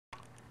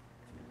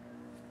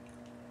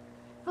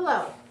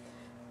Hello,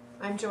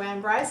 I'm Joanne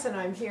Bryce and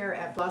I'm here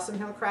at Blossom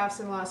Hill Crafts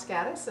in Los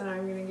Gatos, and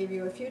I'm going to give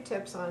you a few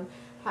tips on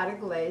how to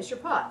glaze your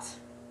pots.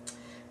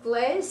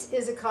 Glaze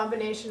is a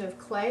combination of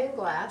clay and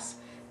glass,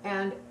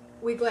 and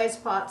we glaze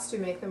pots to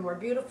make them more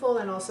beautiful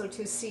and also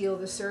to seal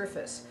the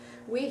surface.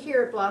 We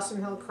here at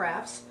Blossom Hill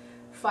Crafts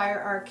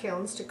fire our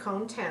kilns to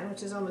cone 10,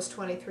 which is almost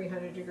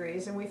 2300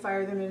 degrees, and we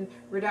fire them in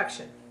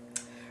reduction.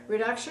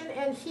 Reduction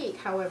and heat,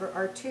 however,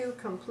 are two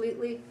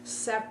completely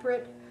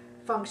separate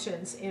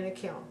functions in a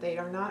kiln. They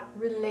are not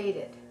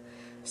related.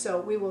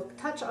 So we will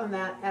touch on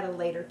that at a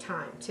later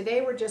time.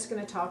 Today we're just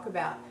going to talk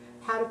about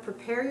how to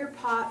prepare your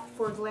pot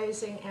for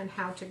glazing and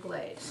how to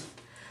glaze.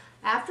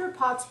 After a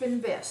pot's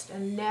been bisqued,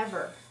 and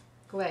never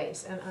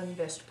glaze an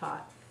unbisqued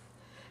pot.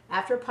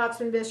 After a pot's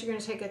been bisqued, you're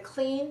going to take a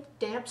clean,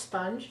 damp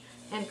sponge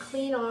and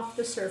clean off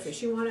the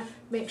surface. You want to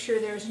make sure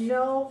there's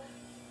no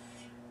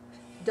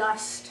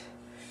dust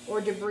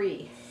or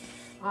debris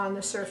on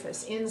the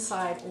surface,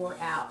 inside or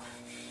out.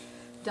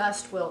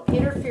 Dust will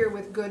interfere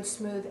with good,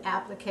 smooth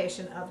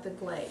application of the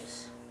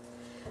glaze.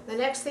 The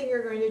next thing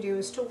you're going to do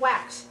is to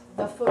wax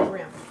the foot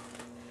rim.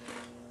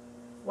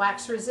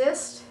 Wax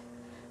resist.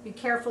 Be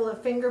careful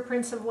of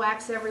fingerprints of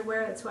wax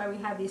everywhere. That's why we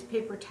have these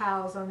paper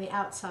towels on the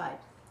outside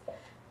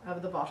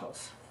of the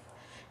bottles.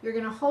 You're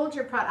going to hold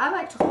your pot. I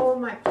like to hold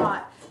my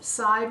pot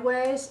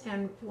sideways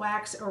and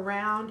wax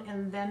around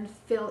and then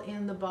fill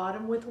in the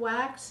bottom with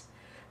wax.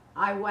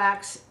 I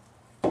wax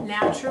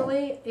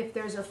naturally. If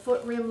there's a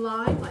foot rim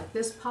line like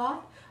this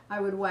pot, I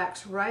would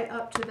wax right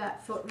up to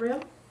that foot rim,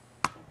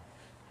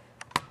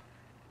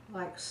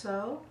 like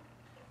so,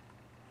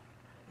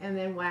 and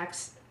then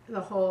wax the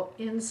whole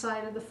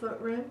inside of the foot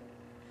rim.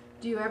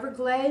 Do you ever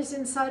glaze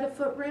inside a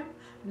foot rim?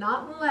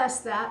 Not unless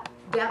that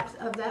depth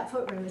of that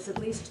foot rim is at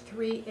least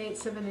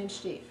 3/8 of an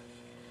inch deep.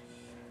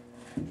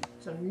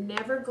 So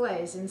never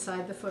glaze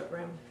inside the foot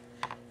rim.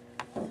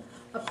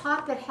 A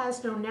pot that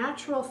has no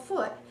natural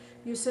foot,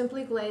 you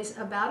simply glaze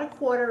about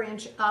 1/4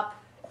 inch up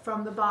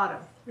from the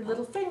bottom. Your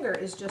little finger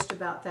is just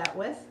about that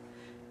width,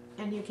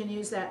 and you can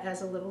use that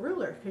as a little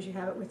ruler because you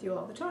have it with you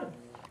all the time.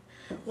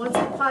 Once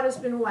the pot has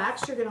been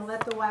waxed, you're going to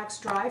let the wax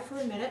dry for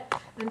a minute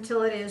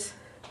until it is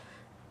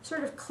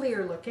sort of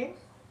clear looking.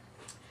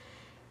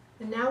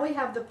 And now we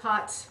have the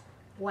pots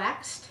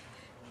waxed,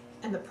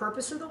 and the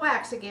purpose of the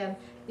wax again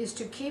is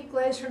to keep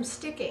glaze from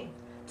sticking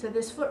to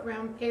this foot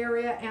rim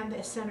area and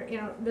the center,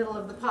 middle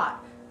of the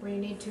pot, where you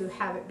need to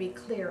have it be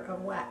clear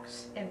of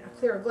wax and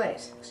clear of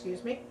glaze,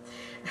 excuse me.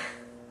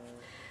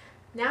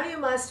 Now you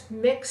must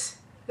mix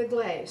the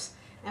glaze,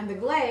 and the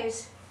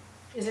glaze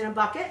is in a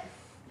bucket,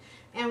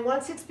 and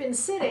once it's been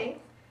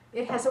sitting,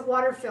 it has a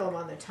water film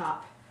on the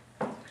top.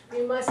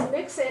 You must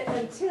mix it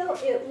until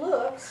it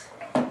looks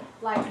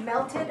like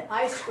melted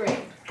ice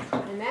cream,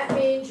 and that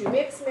means you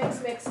mix,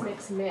 mix, mix,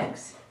 mix,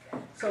 mix.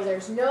 So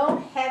there's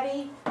no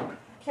heavy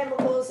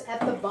chemicals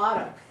at the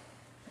bottom,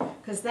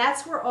 because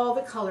that's where all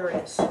the color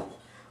is.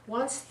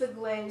 Once the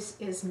glaze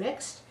is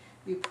mixed,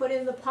 you put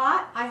in the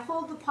pot. I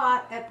hold the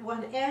pot at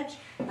one edge,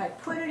 I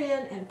put it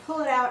in and pull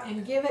it out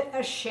and give it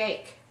a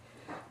shake.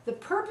 The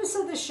purpose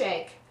of the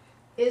shake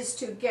is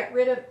to get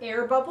rid of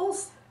air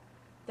bubbles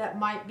that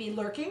might be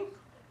lurking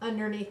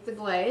underneath the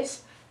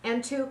glaze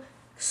and to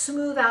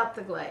smooth out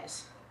the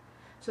glaze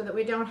so that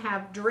we don't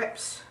have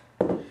drips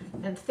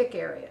and thick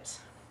areas.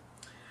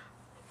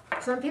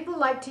 Some people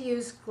like to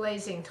use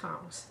glazing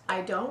tongs. I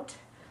don't.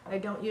 I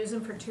don't use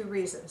them for two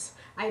reasons.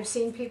 I've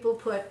seen people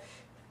put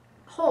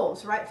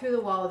holes right through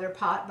the wall of their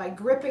pot by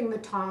gripping the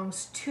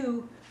tongs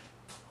too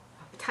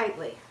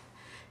tightly.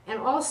 And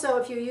also,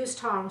 if you use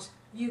tongs,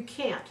 you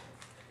can't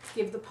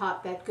give the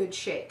pot that good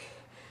shake.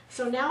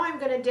 So now I'm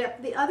going to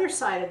dip the other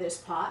side of this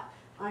pot.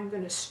 I'm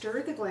going to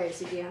stir the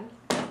glaze again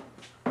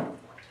a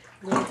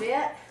little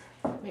bit.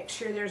 Make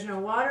sure there's no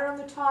water on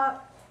the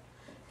top.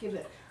 Give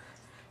it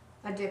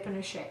a dip and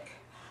a shake.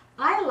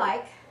 I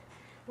like,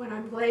 when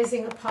I'm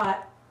glazing a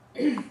pot,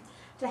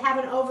 to have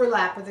an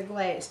overlap with the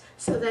glaze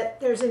so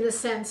that there's, in a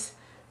sense,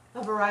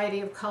 a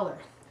variety of color.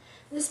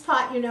 This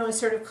pot, is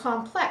sort of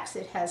complex.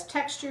 It has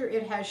texture,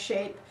 it has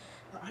shape,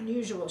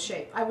 unusual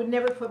shape. I would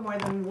never put more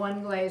than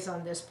one glaze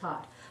on this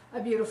pot. A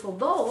beautiful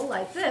bowl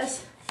like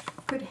this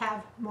could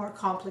have more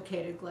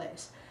complicated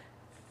glaze.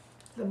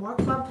 The more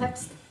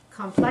complex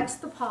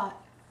the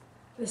pot,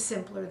 the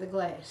simpler the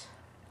glaze.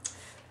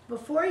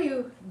 Before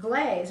you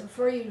glaze,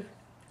 before you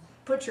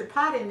put your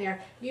pot in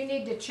there, you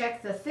need to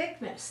check the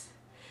thickness.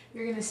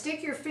 You're going to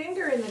stick your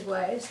finger in the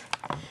glaze,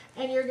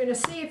 and you're going to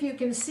see if you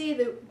can see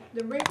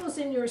the wrinkles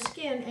in your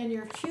skin and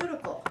your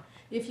cuticle.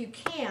 If you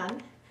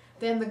can,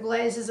 then the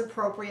glaze is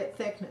appropriate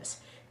thickness.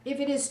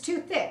 If it is too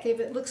thick, if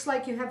it looks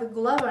like you have a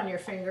glove on your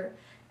finger,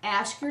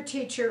 ask your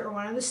teacher or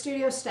one of the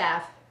studio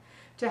staff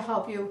to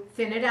help you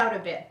thin it out a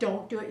bit.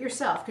 Don't do it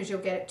yourself because you'll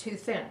get it too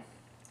thin.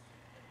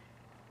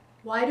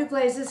 Why do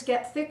glazes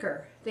get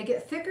thicker? They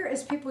get thicker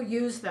as people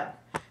use them.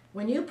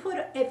 When you put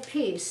a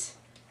piece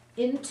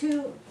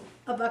into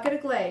a bucket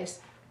of glaze,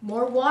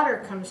 more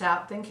water comes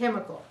out than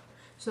chemical.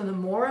 So the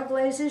more a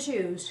glaze is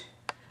used,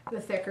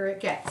 the thicker it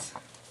gets.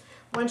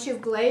 Once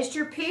you've glazed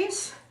your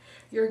piece,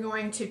 you're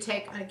going to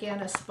take,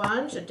 again, a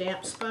sponge, a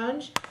damp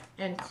sponge,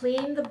 and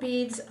clean the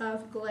beads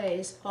of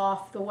glaze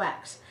off the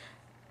wax.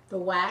 The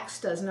wax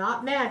does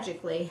not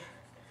magically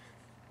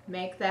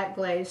make that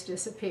glaze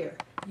disappear.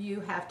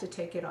 You have to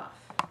take it off.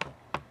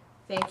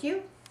 Thank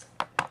you,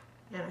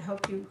 and I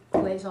hope you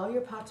glaze all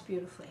your pots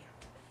beautifully.